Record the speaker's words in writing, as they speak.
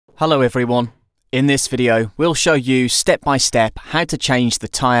Hello everyone. In this video, we'll show you step by step how to change the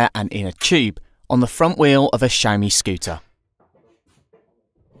tyre and inner tube on the front wheel of a Xiaomi scooter.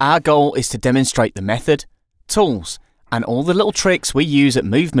 Our goal is to demonstrate the method, tools, and all the little tricks we use at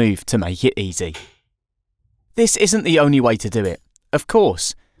MoovMoov to make it easy. This isn't the only way to do it, of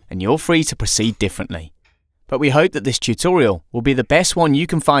course, and you're free to proceed differently. But we hope that this tutorial will be the best one you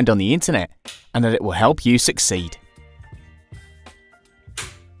can find on the internet and that it will help you succeed.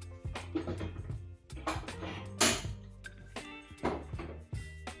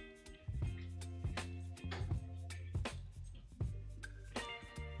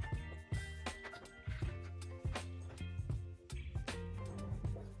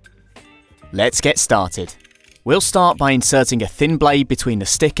 Let's get started. We'll start by inserting a thin blade between the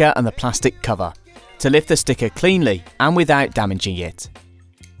sticker and the plastic cover to lift the sticker cleanly and without damaging it.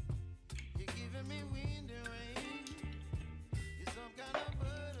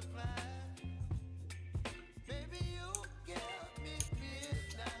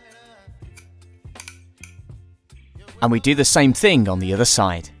 And we do the same thing on the other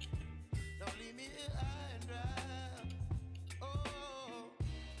side.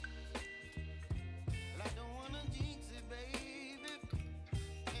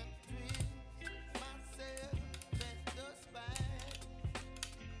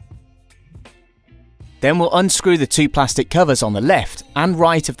 Then we'll unscrew the two plastic covers on the left and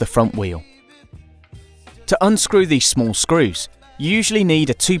right of the front wheel. To unscrew these small screws, you usually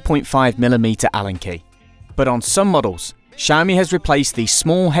need a 2.5mm Allen key. But on some models, Xiaomi has replaced these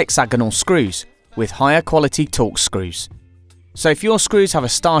small hexagonal screws with higher quality Torx screws. So if your screws have a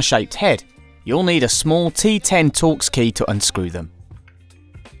star-shaped head, you'll need a small T10 Torx key to unscrew them.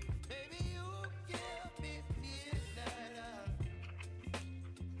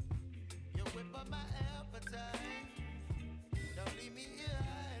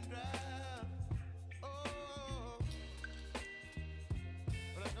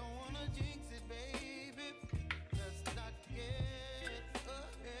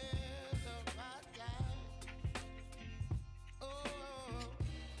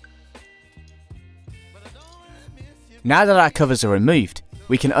 Now that our covers are removed,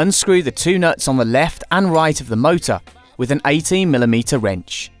 we can unscrew the two nuts on the left and right of the motor with an 18mm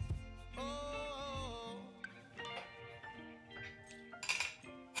wrench.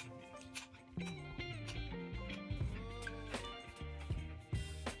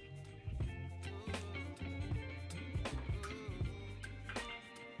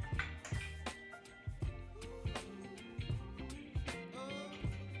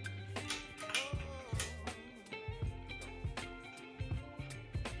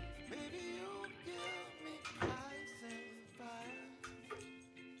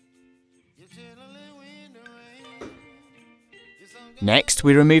 Next,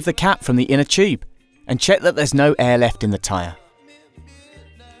 we remove the cap from the inner tube and check that there's no air left in the tyre.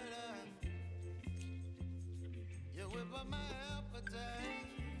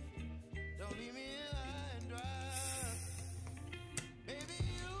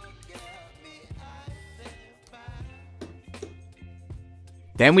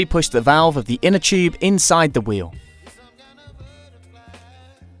 Then we push the valve of the inner tube inside the wheel.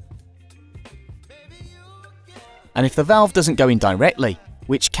 And if the valve doesn't go in directly,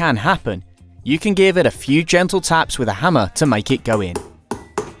 which can happen, you can give it a few gentle taps with a hammer to make it go in.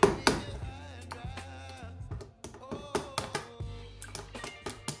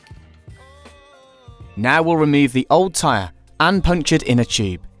 Now we'll remove the old tyre and punctured inner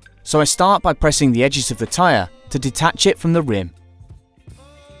tube, so I start by pressing the edges of the tyre to detach it from the rim.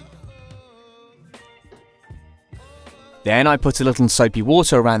 Then I put a little soapy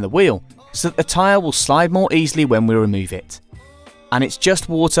water around the wheel so that the tyre will slide more easily when we remove it. And it's just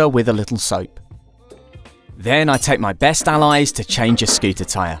water with a little soap. Then I take my best allies to change a scooter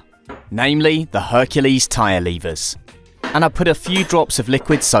tyre, namely the Hercules tyre levers. And I put a few drops of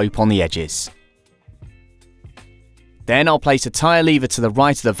liquid soap on the edges. Then I'll place a tyre lever to the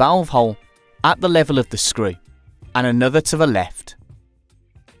right of the valve hole at the level of the screw, and another to the left.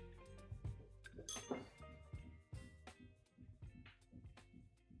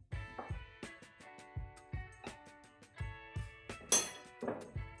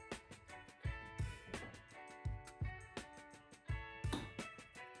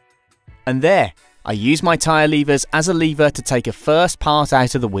 And there, I use my tyre levers as a lever to take a first part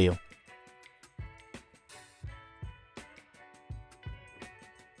out of the wheel.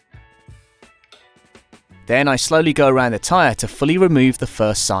 Then I slowly go around the tyre to fully remove the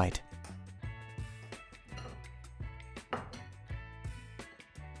first side.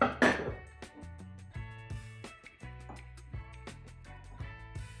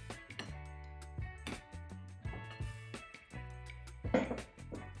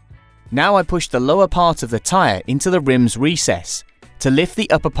 Now I push the lower part of the tyre into the rim's recess to lift the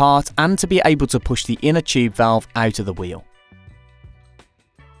upper part and to be able to push the inner tube valve out of the wheel.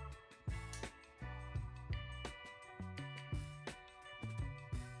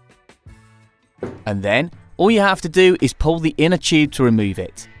 And then, all you have to do is pull the inner tube to remove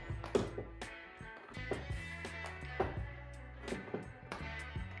it.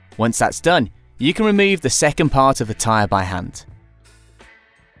 Once that's done, you can remove the second part of the tyre by hand.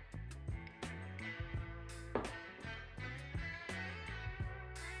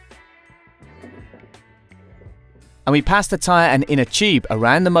 And we pass the tyre and inner tube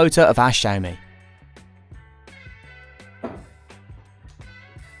around the motor of our Xiaomi.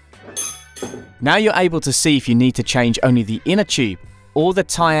 Now you're able to see if you need to change only the inner tube or the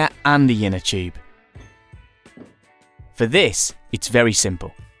tyre and the inner tube. For this, it's very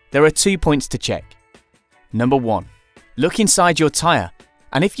simple. There are 2 points to check. Number 1. Look inside your tyre,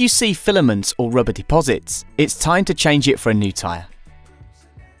 and if you see filaments or rubber deposits, it's time to change it for a new tyre.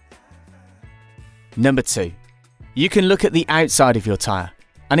 Number 2. You can look at the outside of your tyre,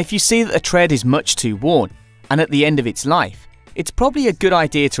 and if you see that the tread is much too worn and at the end of its life, it's probably a good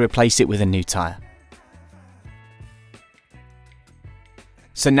idea to replace it with a new tyre.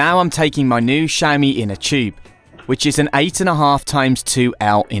 So now I'm taking my new Xiaomi inner tube, which is an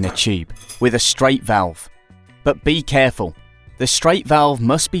 8.5x2L inner tube with a straight valve. But be careful, the straight valve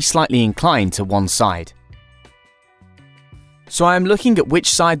must be slightly inclined to one side. So I am looking at which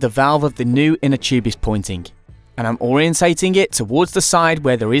side the valve of the new inner tube is pointing, and I'm orientating it towards the side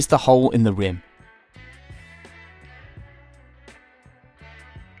where there is the hole in the rim.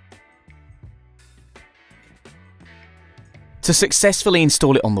 To successfully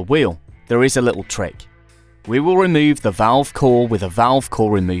install it on the wheel, there is a little trick. We will remove the valve core with a valve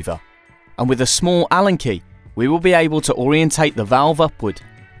core remover, and with a small Allen key, we will be able to orientate the valve upward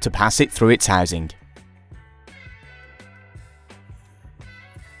to pass it through its housing.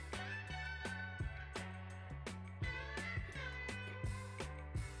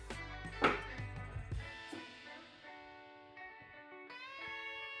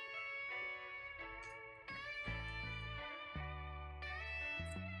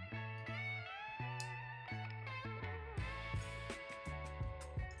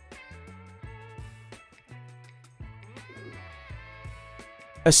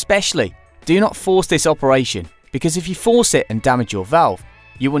 Especially, do not force this operation, because if you force it and damage your valve,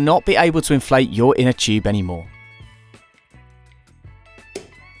 you will not be able to inflate your inner tube anymore.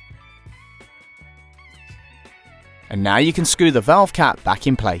 And now you can screw the valve cap back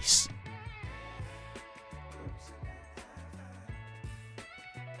in place.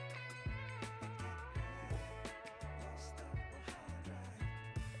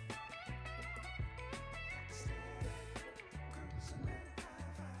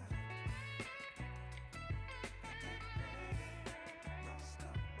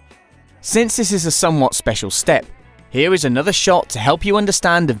 Since this is a somewhat special step, here is another shot to help you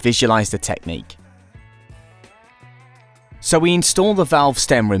understand and visualize the technique. So we install the valve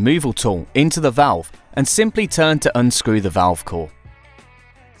stem removal tool into the valve and simply turn to unscrew the valve core.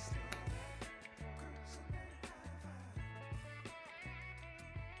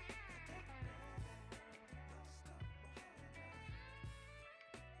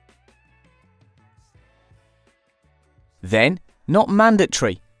 Then, not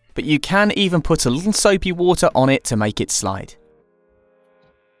mandatory, but you can even put a little soapy water on it to make it slide.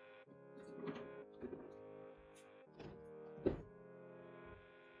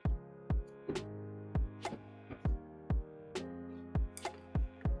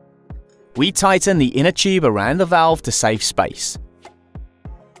 We tighten the inner tube around the valve to save space.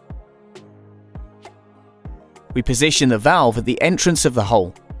 We position the valve at the entrance of the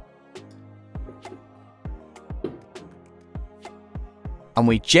hole. And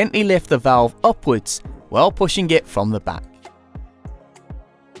we gently lift the valve upwards while pushing it from the back.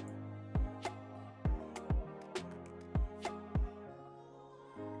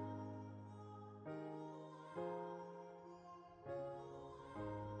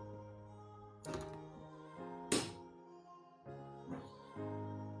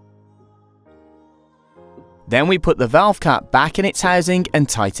 Then we put the valve cap back in its housing and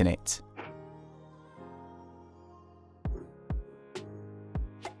tighten it.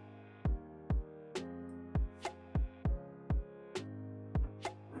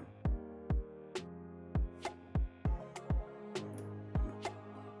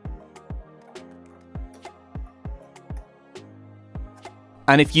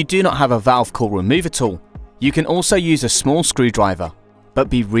 And if you do not have a valve core remover tool, you can also use a small screwdriver, but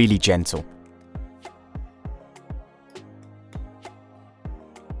be really gentle.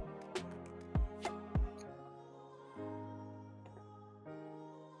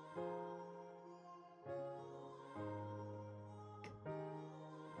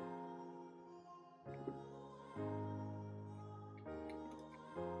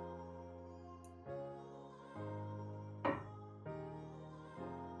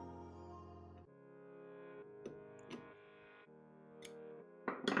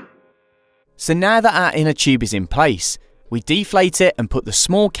 So now that our inner tube is in place, we deflate it and put the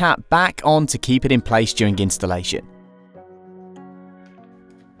small cap back on to keep it in place during installation.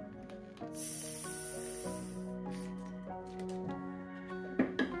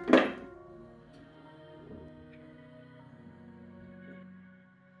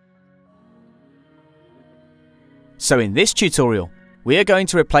 So in this tutorial, we are going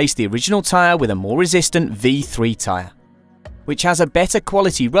to replace the original tyre with a more resistant V3 tyre, which has a better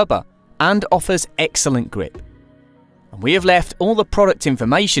quality rubber and offers excellent grip. And we have left all the product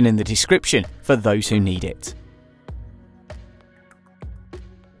information in the description for those who need it.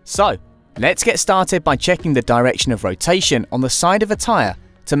 So, let's get started by checking the direction of rotation on the side of a tyre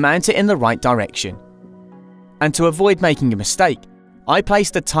to mount it in the right direction. And to avoid making a mistake, I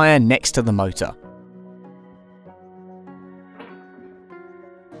placed the tyre next to the motor.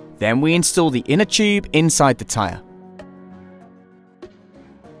 Then we install the inner tube inside the tyre.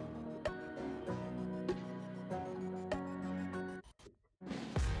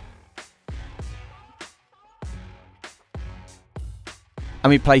 And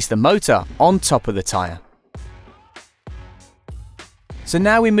we place the motor on top of the tyre. So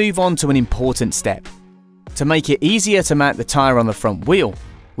now we move on to an important step. To make it easier to mount the tyre on the front wheel,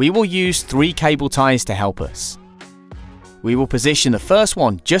 we will use 3 cable ties to help us. We will position the first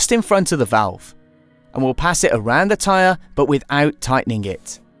one just in front of the valve, and we'll pass it around the tyre but without tightening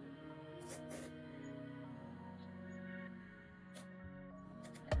it.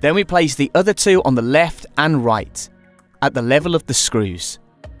 Then we place the other 2 on the left and right, at the level of the screws,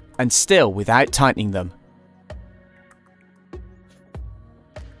 and still without tightening them.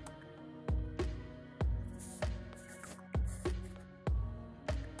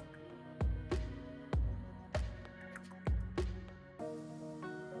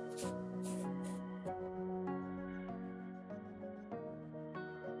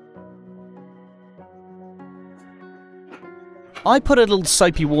 I put a little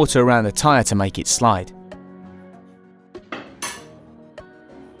soapy water around the tyre to make it slide.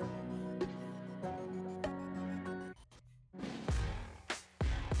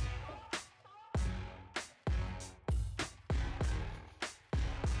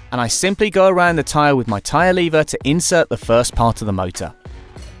 And I simply go around the tyre with my tyre lever to insert the first part of the motor.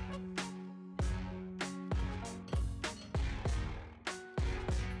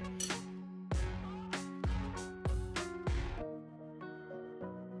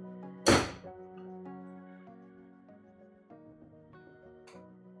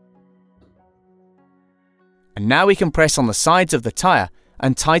 And now we can press on the sides of the tyre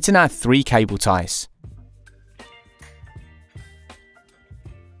and tighten our 3 cable ties.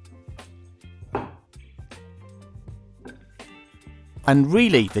 And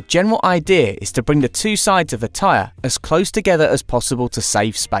really, the general idea is to bring the 2 sides of the tyre as close together as possible to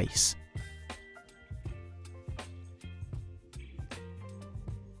save space.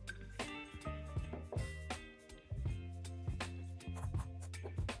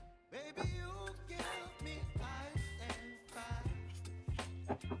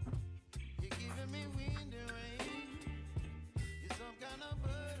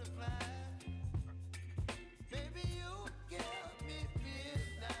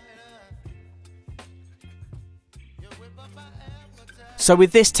 So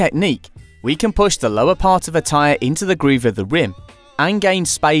with this technique, we can push the lower part of a tyre into the groove of the rim and gain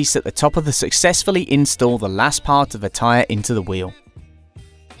space at the top of the successfully install the last part of the tyre into the wheel.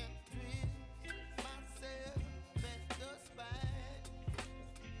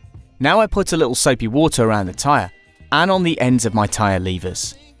 Now I put a little soapy water around the tyre and on the ends of my tyre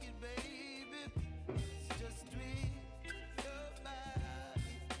levers.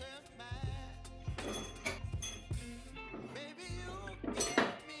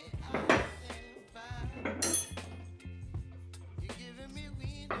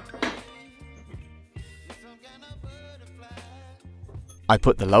 I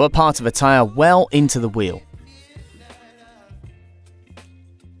put the lower part of a tyre well into the wheel.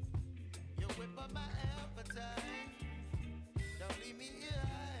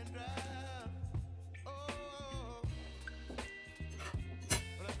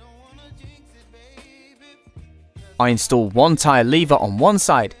 I install one tyre lever on one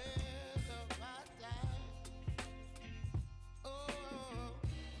side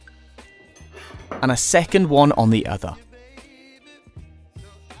and a second one on the other.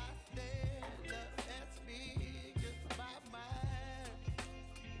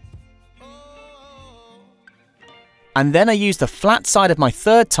 And then I use the flat side of my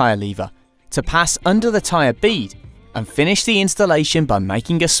third tyre lever to pass under the tyre bead and finish the installation by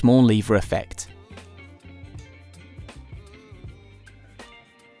making a small lever effect.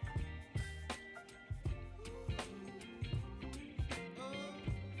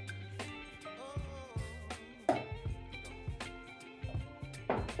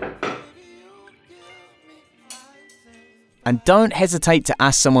 And don't hesitate to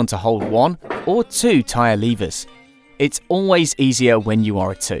ask someone to hold 1 or 2 tyre levers. It's always easier when you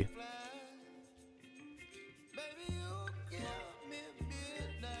are a 2.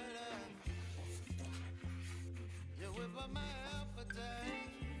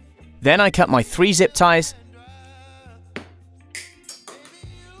 Then I cut my 3 zip ties .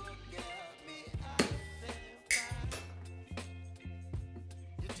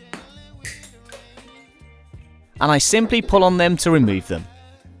 And I simply pull on them to remove them.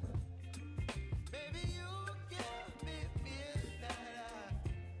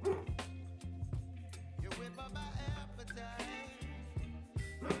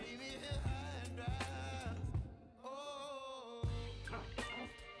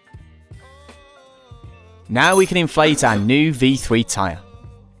 Now we can inflate our new V3 tyre.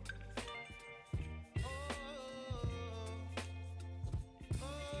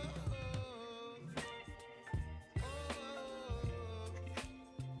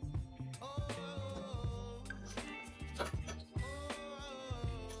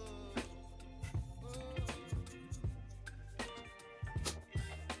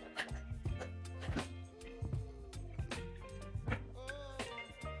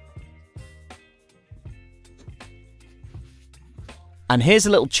 And here's a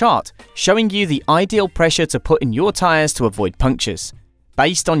little chart showing you the ideal pressure to put in your tyres to avoid punctures,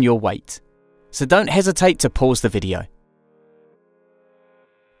 based on your weight. So don't hesitate to pause the video.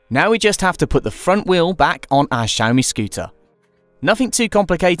 Now we just have to put the front wheel back on our Xiaomi scooter. Nothing too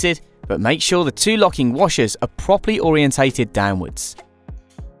complicated, but make sure the 2 locking washers are properly orientated downwards.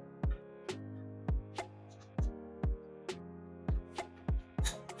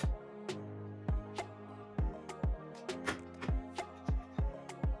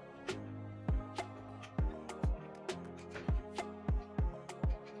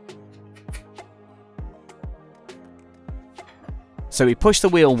 So we push the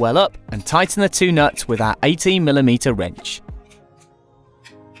wheel well up and tighten the 2 nuts with our 18mm wrench.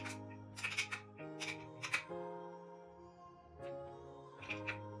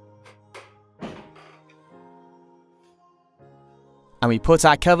 And we put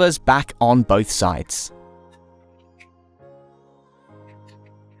our covers back on both sides.